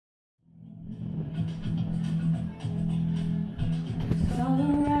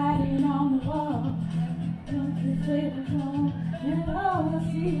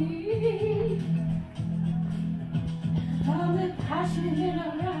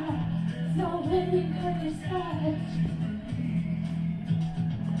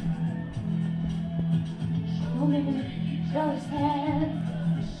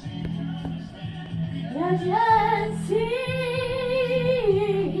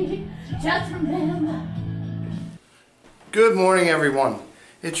just remember. Good morning, everyone.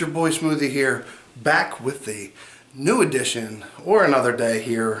 It's your boy Smoothie here, back with the new edition, or another day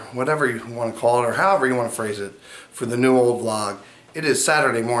here, whatever you want to call it, or however you want to phrase it, for the new old vlog. It is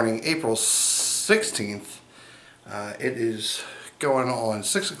Saturday morning, April 16th. It is going on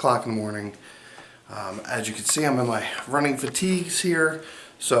 6 o'clock in the morning. As you can see, I'm in my running fatigues here,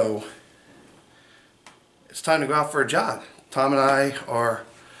 so it's time to go out for a jog. Tom and I are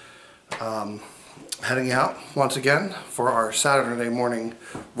heading out once again for our Saturday morning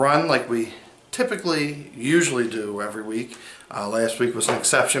run like we usually do every week. Last week was an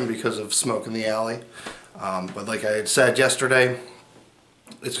exception because of smoke in the alley, but like I had said yesterday,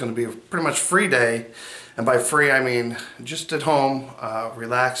 it's going to be a pretty much free day, and by free I mean just at home,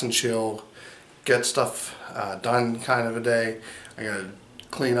 relax and chill, get stuff done kind of a day. I gotta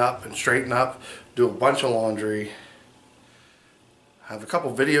clean up and straighten up, do a bunch of laundry, have a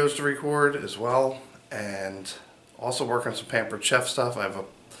couple videos to record as well, and also work on some Pampered Chef stuff. I have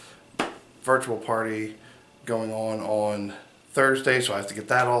a virtual party going on Thursday, so I have to get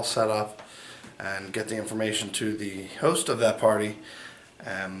that all set up and get the information to the host of that party.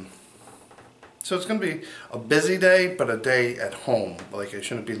 So it's going to be a busy day, but a day at home. Like, I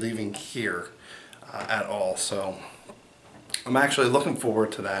shouldn't be leaving here at all. So I'm actually looking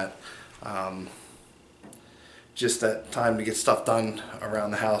forward to that. Just that time to get stuff done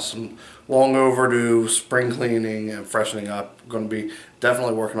around the house. Some long overdue spring cleaning and freshening up. I'm going to be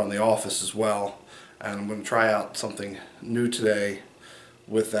definitely working on the office as well, and I'm going to try out something new today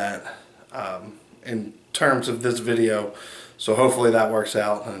with that in terms of this video. So hopefully that works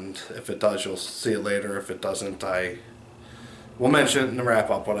out, and if it does, you'll see it later. If it doesn't, I will mention it in the wrap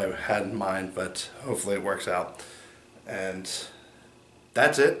up what I had in mind, but hopefully it works out. And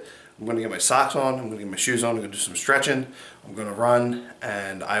that's it. I'm going to get my socks on, I'm going to get my shoes on, I'm going to do some stretching, I'm going to run,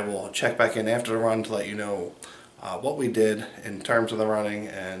 and I will check back in after the run to let you know what we did in terms of the running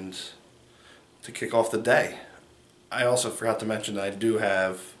and to kick off the day. I also forgot to mention that I do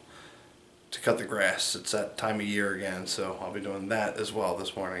have to cut the grass. It's that time of year again, so I'll be doing that as well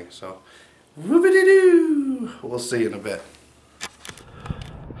this morning. So, whoopity-doo! We'll see you in a bit.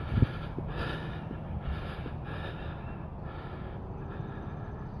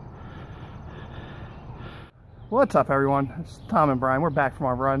 What's up, everyone? It's Tom and Brian. We're back from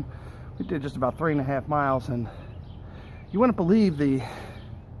our run. We did just about 3.5 miles, and you wouldn't believe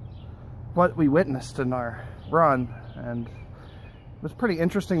what we witnessed in our run, and it was pretty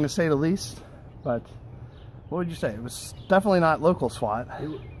interesting to say the least. But what would you say? It was definitely not local SWAT.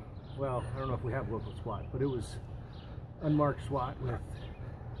 Well, I don't know if we have local SWAT, but it was unmarked SWAT with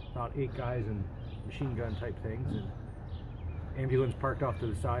about 8 guys and machine gun type things, and ambulance parked off to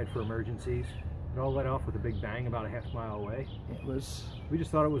the side for emergencies. It all let off with a big bang about a half mile away. We just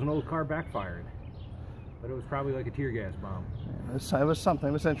thought it was an old car backfiring, but it was probably like a tear gas bomb. Yeah, it was something.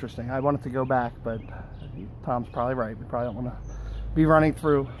 It was interesting. I wanted to go back, but Tom's probably right. We probably don't want to be running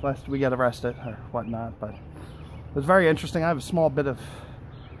through lest we get arrested or whatnot. But it was very interesting. I have a small bit of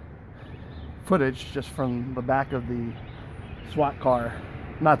footage just from the back of the SWAT car.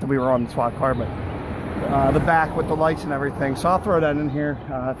 Not that we were on the SWAT car, but the back with the lights and everything. So I'll throw that in here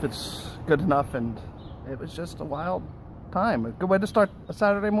if it's good enough. And it was just a wild time. A good way to start a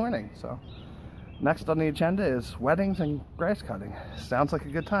Saturday morning. So next on the agenda is weddings and grass cutting. Sounds like a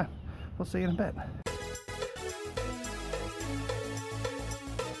good time. We'll see you in a bit.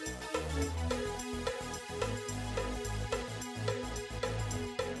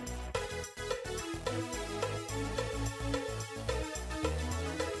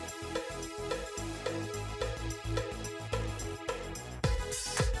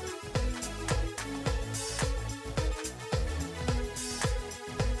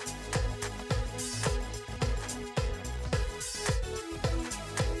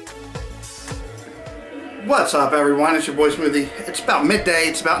 What's up, everyone? It's your boy Smoothie. It's about midday,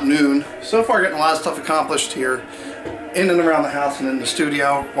 it's about noon. So far getting a lot of stuff accomplished here in and around the house and in the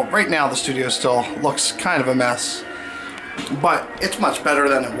studio. Well, right now the studio still looks kind of a mess, but it's much better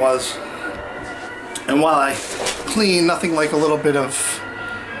than it was. And while I clean, nothing like a little bit of,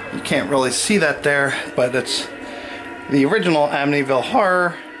 you can't really see that there, but it's the original Amityville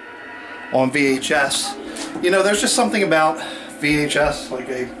Horror on VHS. You know, there's just something about VHS, like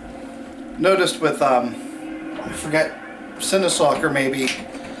I noticed with I forget, Cinestalker maybe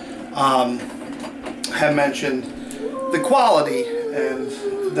had mentioned the quality, and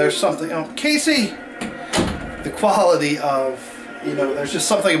there's something, Casey, the quality of, there's just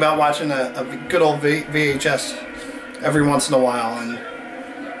something about watching a good old VHS every once in a while, and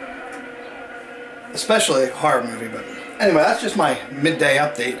especially a horror movie. But anyway, that's just my midday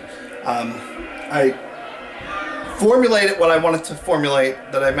update. I formulated what I wanted to formulate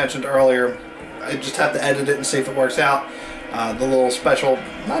that I mentioned earlier. I just have to edit it and see if it works out. The little special,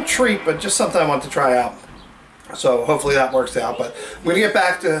 not treat, but just something I want to try out. So hopefully that works out. But I'm going to get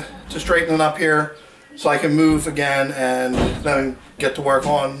back to straightening up here so I can move again and then get to work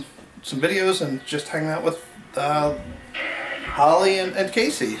on some videos and just hang out with Holly and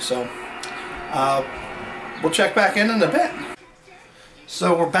Casey. So we'll check back in a bit.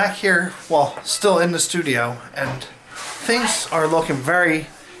 So we're back here, well, still in the studio, and things are looking very,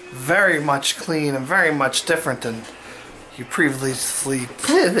 very much clean and very much different than you previously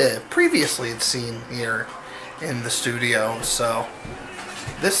had seen here in the studio. So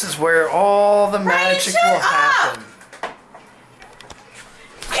this is where all the magic will happen.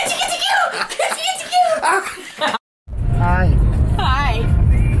 Hi. Hi.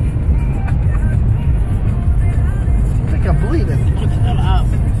 I think I'm bleeding.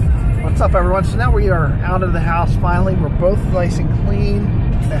 What's up, everyone? So now we are out of the house finally. We're both nice and clean.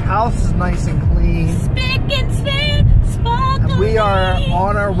 The house is nice and clean. Spick and span, sparkle. And we are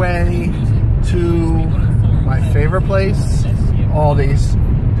on our way to my favorite place, Aldi's,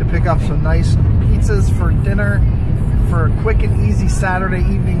 to pick up some nice pizzas for dinner, for a quick and easy Saturday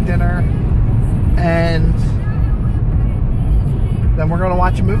evening dinner. And then we're going to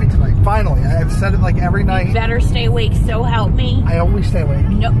watch a movie tonight. Finally. I've said it like every night. You better stay awake, so help me. I always stay awake.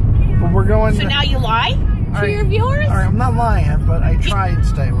 Nope. But we're going So now you lie to your viewers? Alright, I'm not lying, but I try and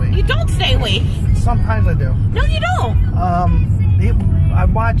stay awake. You don't stay awake. Sometimes I do. No, you don't. I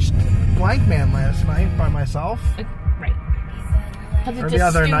watched Blank Man last night by myself. Right. Because Or it's the a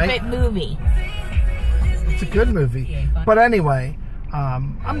other stupid night. movie. It's a good movie. But anyway,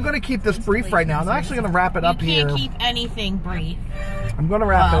 I'm going to keep this brief right now. I'm actually going to wrap it up here. You can't keep anything brief. I'm going to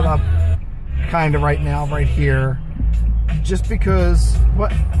wrap it up kind of right now, right here. Just because,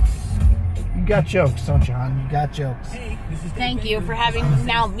 what? You got jokes, don't you, hon? You got jokes. Thank you for having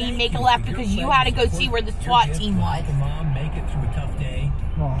me make a left because you had to go see where the SWAT team was.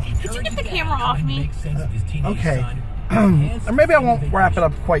 Well, Could you get the camera off me? okay. Or maybe I won't wrap it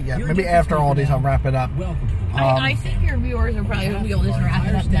up quite yet. Maybe after all these I'll wrap it up. I think your viewers are probably going to be able to just wrap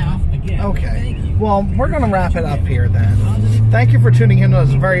it up now. Okay. Well, we're going to wrap it up here then. Thank you for tuning in to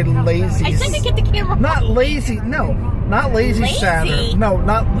this very lazy... I said to get the camera off. Not lazy, no. Not lazy Saturday. No,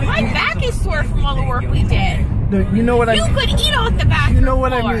 not... My back is sore from all the work we did. No, you know what I mean? You could eat off the back. You know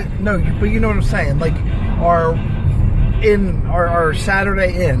what I mean? No, but you know what I'm saying. Like, our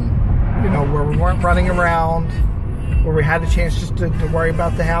Saturday in, you know, where we weren't running around, where we had a chance just to worry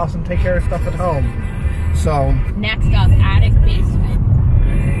about the house and take care of stuff at home. So... Next up, attic basement.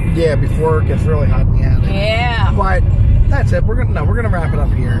 Yeah, before it gets really hot in the attic. Yeah. But that's it. We're gonna wrap it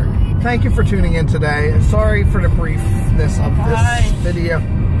up here. Thank you for tuning in today. Sorry for the briefness of this video.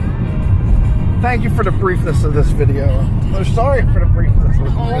 Thank you for the briefness of this video. I'm sorry for the briefness of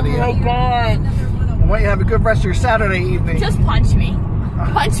this video. Oh my God. I want you to have a good rest of your Saturday evening. Just punch me.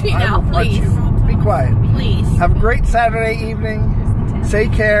 Punch me now, please. Punch you. Be quiet. Please. Have a great Saturday evening.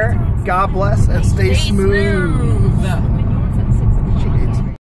 Take care. God bless and stay smooth.